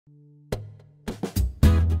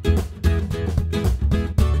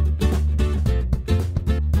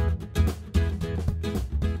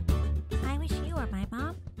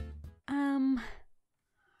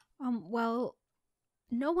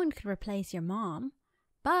no one could replace your mom,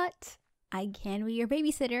 but I can be your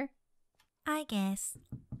babysitter. I guess.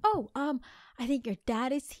 Oh, I think your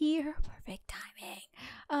dad is here. Perfect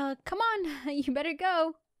timing. Come on, you better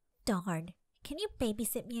go. Darn. Can you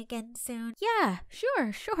babysit me again soon? Yeah,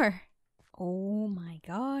 sure. Oh my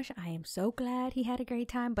gosh, I am so glad he had a great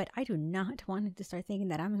time, but I do not want him to start thinking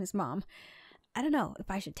that I'm his mom. I don't know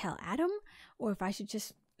if I should tell Adam or if I should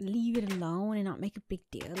just leave it alone and not make a big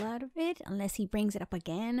deal out of it unless he brings it up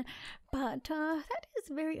again. But that is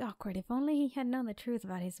very awkward. If only he had known the truth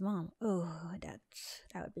about his mom. Oh, that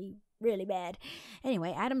would be really bad.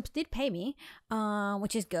 Anyway, Adam did pay me,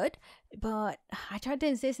 which is good. But I tried to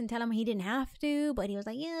insist and tell him he didn't have to, but he was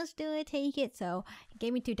like, yes, do it, take it. So he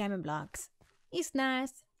gave me 2 diamond blocks. It's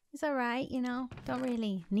nice. It's alright, you know. Don't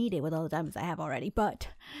really need it with all the diamonds I have already, but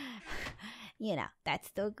you know, that's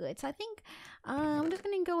still good. So I think I'm just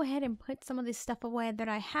going to go ahead and put some of this stuff away that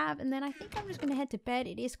I have. And then I think I'm just going to head to bed.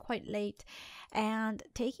 It is quite late. And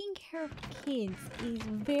taking care of kids is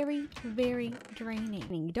very, very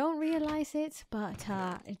draining. You don't realize it, but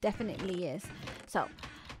it definitely is. So I'm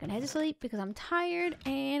going to head to sleep because I'm tired.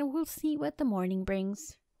 And we'll see what the morning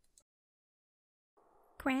brings.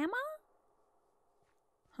 Grandma?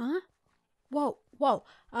 Huh? Whoa.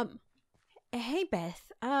 Hey,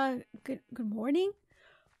 Beth. Good morning.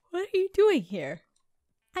 What are you doing here?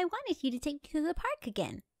 I wanted you to take me to the park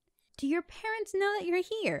again. Do your parents know that you're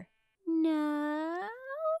here? No.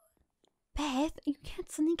 Beth, you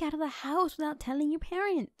can't sneak out of the house without telling your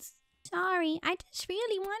parents. Sorry, I just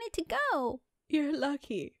really wanted to go. You're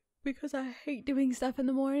lucky, because I hate doing stuff in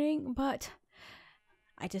the morning, but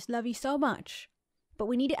I just love you so much. But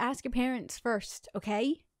we need to ask your parents first,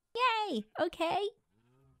 okay? Yay, okay.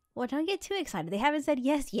 Well, don't get too excited. They haven't said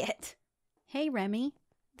yes yet. Hey, Remi.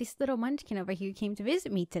 This little munchkin over here came to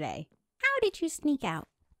visit me today. How did you sneak out?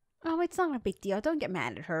 Oh, it's not a big deal. Don't get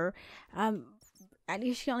mad at her. At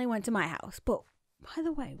least she only went to my house. But, by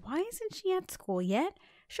the way, why isn't she at school yet?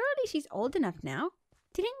 Surely she's old enough now.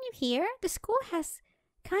 Didn't you hear? The school has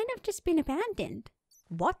kind of just been abandoned.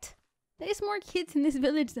 What? There's more kids in this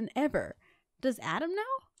village than ever. Does Adam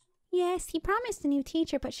know? Yes, he promised a new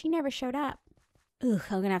teacher, but she never showed up. Ugh,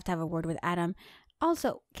 I'm gonna have to have a word with Adam.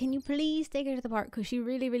 Also, can you please take her to the park because she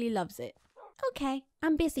really, really loves it? Okay,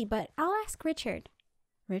 I'm busy, but I'll ask Richard.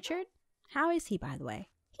 Richard? How is he, by the way?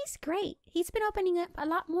 He's great. He's been opening up a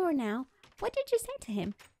lot more now. What did you say to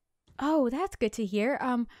him? Oh, that's good to hear.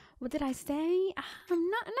 What did I say?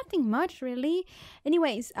 Nothing much, really.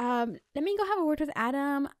 Anyways, let me go have a word with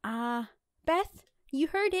Adam. Beth, you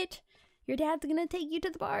heard it. Your dad's gonna take you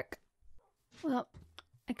to the park. Well,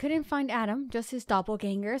 I couldn't find Adam, just his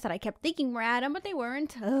doppelgangers that I kept thinking were Adam, but they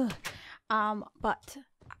weren't. Ugh. But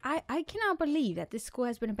I cannot believe that this school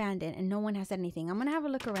has been abandoned and no one has said anything. I'm gonna have a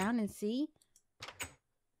look around and see.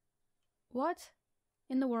 What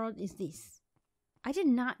in the world is this? I did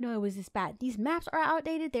not know it was this bad. These maps are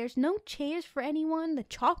outdated. There's no chairs for anyone. The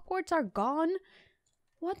chalkboards are gone.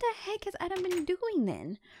 What the heck has Adam been doing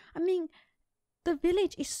then? I mean, the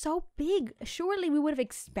village is so big. Surely we would have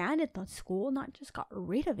expanded the school, not just got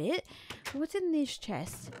rid of it. What's in this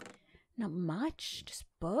chest? Not much. Just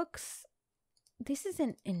books. This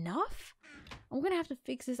isn't enough. I'm going to have to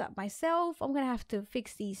fix this up myself. I'm going to have to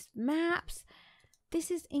fix these maps. This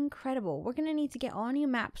is incredible. We're going to need to get all new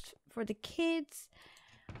maps for the kids.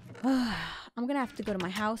 I'm going to have to go to my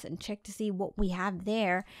house and check to see what we have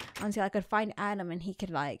there until I could find Adam and he could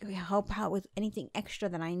like help out with anything extra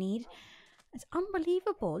that I need. It's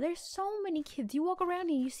unbelievable. There's so many kids. You walk around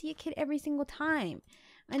and you see a kid every single time.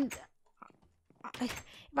 And if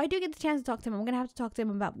I do get the chance to talk to him, I'm going to have to talk to him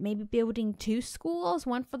about maybe building 2 schools.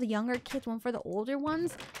 One for the younger kids, one for the older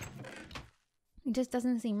ones. It just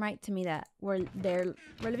doesn't seem right to me that we're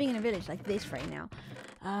living in a village like this right now.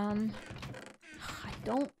 I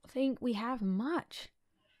don't think we have much.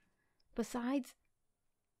 Besides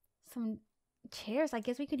some chairs. I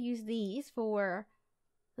guess we could use these for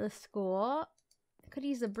the school. Could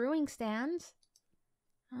use the brewing stands.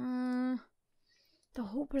 The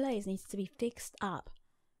whole place needs to be fixed up.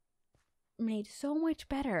 Made so much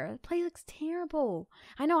better. The place looks terrible.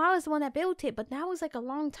 I know I was the one that built it, but that was like a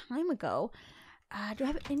long time ago. Do I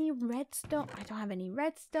have any redstone? I don't have any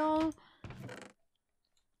redstone.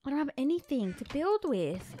 I don't have anything to build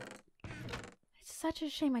with. It's such a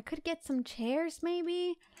shame. I could get some chairs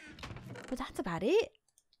maybe, but that's about it.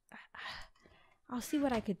 I'll see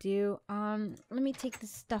what I could do. Let me take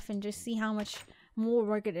this stuff and just see how much more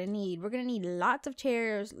we're gonna need. We're gonna need lots of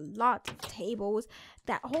chairs, lots of tables.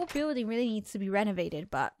 That whole building really needs to be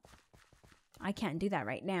renovated, but I can't do that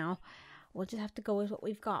right now. We'll just have to go with what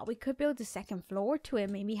we've got. We could build the second floor to it.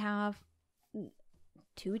 Maybe have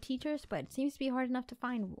 2 teachers, but it seems to be hard enough to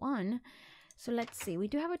find one. So let's see. We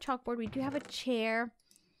do have a chalkboard. We do have a chair.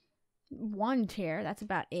 1 chair. That's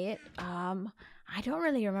about it. I don't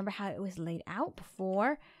really remember how it was laid out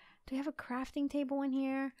before. Do we have a crafting table in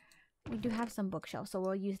here? We do have some bookshelves, so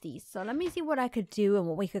we'll use these. So let me see what I could do and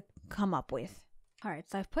what we could come up with.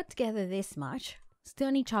 Alright, so I've put together this much.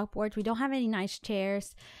 Still need chalkboards. We don't have any nice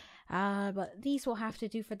chairs. But these will have to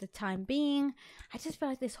do for the time being. I just feel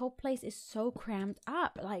like this whole place is so crammed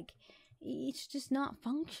up. Like, it's just not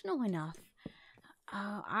functional enough.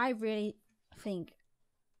 I really think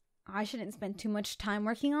I shouldn't spend too much time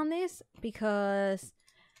working on this, because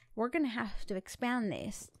we're going to have to expand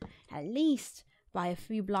this at least by a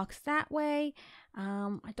few blocks that way.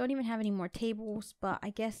 I don't even have any more tables, but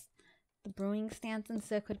I guess the brewing stands and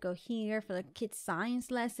stuff could go here for the kids'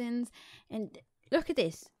 science lessons. And look at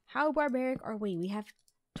this. How barbaric are we? We have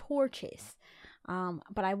torches.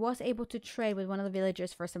 But I was able to trade with one of the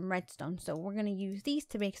villagers for some redstone. So we're going to use these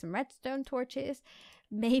to make some redstone torches.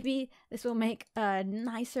 Maybe this will make a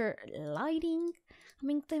nicer lighting. I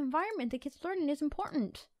mean, the environment the kids learning is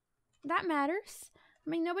important. That matters. I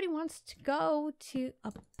mean, nobody wants to go to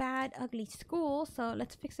a bad, ugly school. So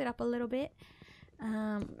let's fix it up a little bit.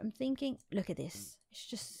 I'm thinking, look at this. It's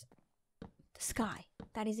just the sky.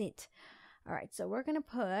 That is it. All right, so we're going to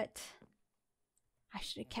put... I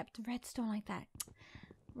should have kept the redstone like that.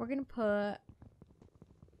 We're going to put a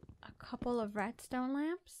couple of redstone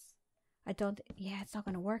lamps. I don't... Yeah, it's not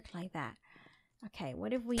going to work like that. Okay,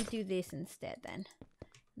 what if we do this instead then?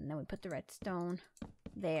 And then we put the redstone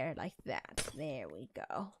there like that. There we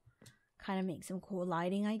go. Kind of make some cool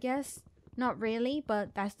lighting, I guess. Not really,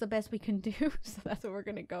 but that's the best we can do. So that's what we're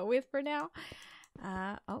going to go with for now.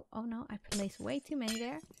 Oh no, I placed way too many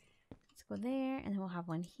there. Let's go there, and then we'll have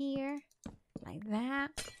one here. Like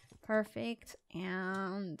that. Perfect.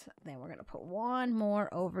 And then we're going to put one more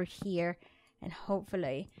over here. And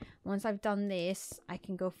hopefully, once I've done this, I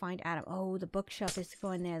can go find Adam. Oh, the bookshelf is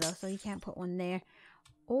going there though, so you can't put one there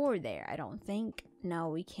or there, I don't think. No,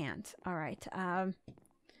 we can't. All right. How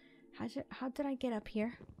did I get up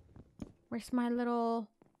here? Where's my little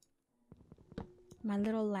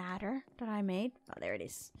ladder that I made? Oh, there it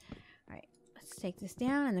is. All right, let's take this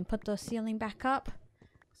down and then put the ceiling back up.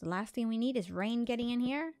 So the last thing we need is rain getting in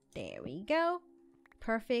here. There we go.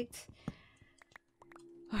 Perfect.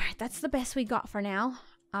 All right, that's the best we got for now.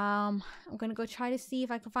 I'm gonna go try to see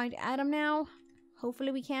if I can find Adam now.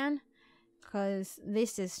 Hopefully we can, because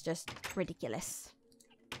this is just ridiculous.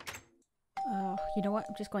 Oh, you know what?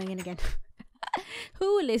 I'm just going in again.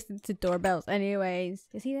 Who listens to doorbells anyways?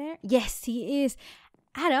 Is he there? Yes, he is.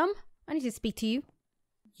 Adam, I need to speak to you.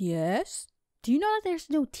 Yes? Do you know that there's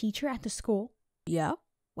no teacher at the school? Yeah?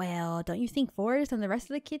 Well, don't you think Forrest and the rest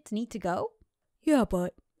of the kids need to go? Yeah,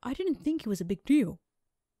 but I didn't think it was a big deal.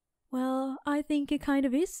 Well, I think it kind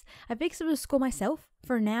of is. I fixed up the school myself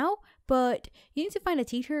for now, but you need to find a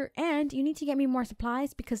teacher and you need to get me more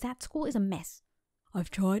supplies because that school is a mess. I've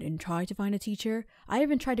tried and tried to find a teacher. I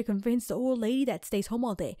even tried to convince the old lady that stays home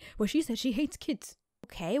all day, but she said she hates kids.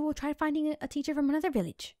 Okay, we'll try finding a teacher from another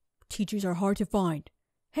village. Teachers are hard to find.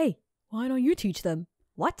 Hey, why don't you teach them?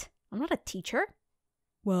 What? I'm not a teacher.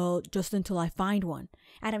 Well, just until I find one.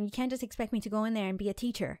 Adam, you can't just expect me to go in there and be a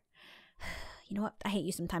teacher. You know what? I hate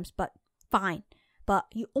you sometimes, but fine. But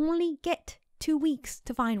you only get 2 weeks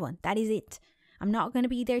to find one. That is it. I'm not going to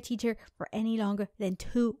be their teacher for any longer than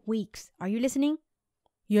 2 weeks. Are you listening?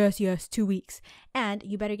 Yes, 2 weeks. And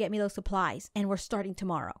you better get me those supplies. And we're starting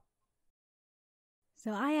tomorrow.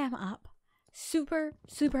 So I am up super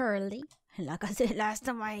early. And like I said last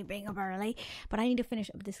time, I ain't being up early. But I need to finish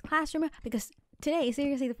up this classroom because today is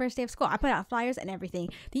seriously the first day of school. I put out flyers and everything.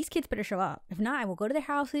 These kids better show up. If not, I will go to their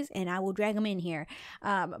houses and I will drag them in here.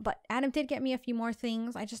 But Adam did get me a few more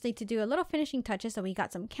things. I just need to do a little finishing touches. So we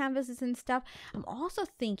got some canvases and stuff. I'm also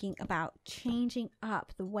thinking about changing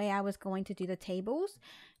up the way I was going to do the tables.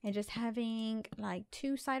 And just having like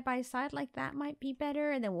 2 side by side like that might be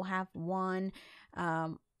better. And then we'll have one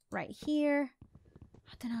right here.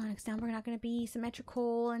 I don't know, next time we're not going to be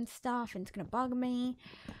symmetrical and stuff, and it's going to bug me.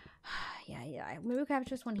 Yeah. Maybe we could have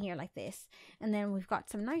just one here like this. And then we've got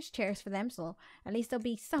some nice chairs for them, so at least they'll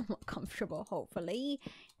be somewhat comfortable, hopefully.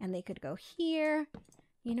 And they could go here.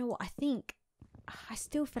 You know what, I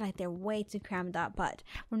still feel like they're way too crammed up, but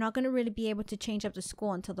we're not going to really be able to change up the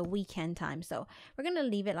school until the weekend time. So we're going to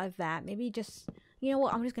leave it like that. Maybe just, you know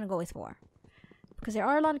what, I'm just going to go with 4. Because there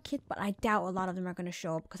are a lot of kids, but I doubt a lot of them are going to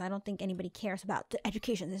show up because I don't think anybody cares about the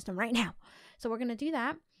education system right now. So we're going to do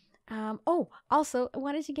that. Oh, also, I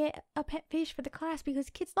wanted to get a pet fish for the class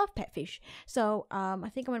because kids love pet fish. So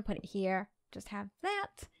I think I'm going to put it here. Just have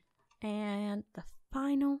that. And the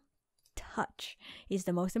final touch is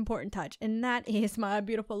the most important touch, and that is my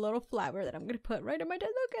beautiful little flower that I'm gonna put right on my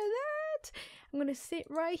desk. Look at that. I'm gonna sit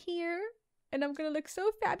right here and I'm gonna look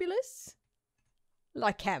so fabulous.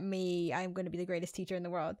 Look at me. I'm gonna be the greatest teacher in the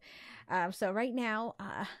world. So right now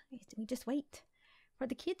we just wait for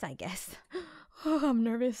the kids, I guess. Oh, I'm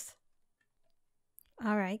nervous.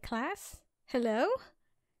 All right, class, hello,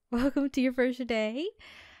 welcome to your first day.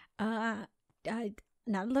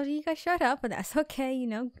 Not a lot of you guys shut up, but that's okay. You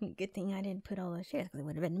know, good thing I didn't put all those shares because it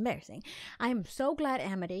would have been embarrassing. I am so glad,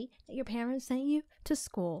 Amity, that your parents sent you to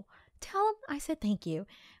school. Tell them I said thank you.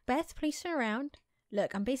 Beth, please turn around.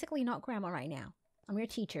 Look, I'm basically not grandma right now. I'm your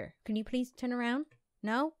teacher. Can you please turn around?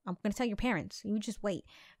 No? I'm going to tell your parents. You just wait.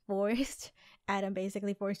 Forced. Adam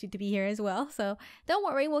basically forced you to be here as well. So don't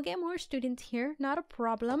worry. We'll get more students here. Not a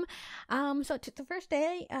problem. So the first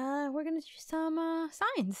day, we're going to do some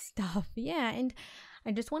science stuff. Yeah, and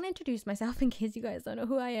I just want to introduce myself in case you guys don't know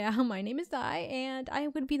who I am. My name is Zai, and I am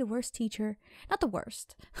going to be the worst teacher. Not the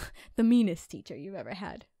worst. The meanest teacher you've ever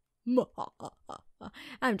had.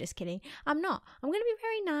 I'm just kidding. I'm not. I'm going to be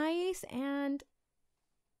very nice, and...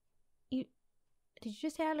 Did you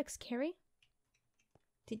just say I look scary?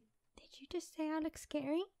 Did you just say I look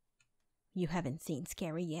scary? You haven't seen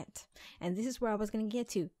scary yet. And this is where I was going to get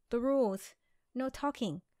to. The rules. No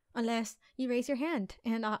talking. Unless you raise your hand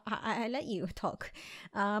and I let you talk.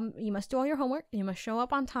 You must do all your homework. You must show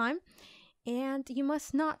up on time. And you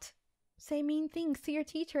must not say mean things to your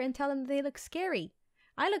teacher and tell them they look scary.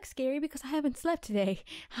 I look scary because I haven't slept today.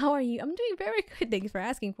 How are you? I'm doing very good. Thanks for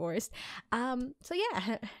asking, Forrest. So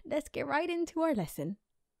yeah, let's get right into our lesson.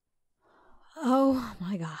 Oh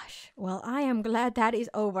my gosh. Well, I am glad that is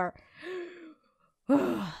over.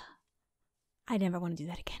 I never want to do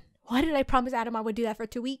that again. Why did I promise Adam I would do that for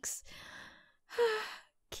 2 weeks?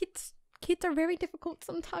 Kids are very difficult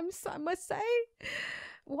sometimes, I must say.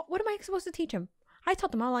 What am I supposed to teach them? I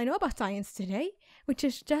taught them all I know about science today, which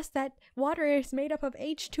is just that water is made up of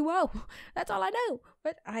H2O. That's all I know.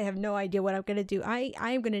 But I have no idea what I'm going to do. I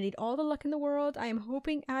am going to need all the luck in the world. I am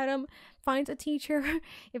hoping Adam finds a teacher.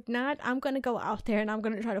 If not, I'm going to go out there and I'm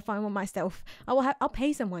going to try to find one myself. I'll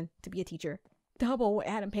pay someone to be a teacher. Double what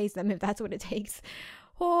Adam pays them if that's what it takes.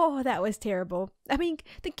 Oh, that was terrible. I mean,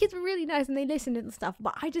 the kids were really nice and they listened and stuff,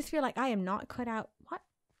 but I just feel like I am not cut out.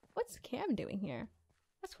 What's Cam doing here?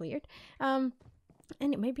 That's weird.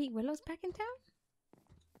 And maybe Willow's back in town?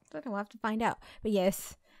 I don't know, we'll have to find out. But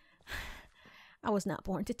yes, I was not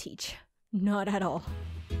born to teach. Not at all.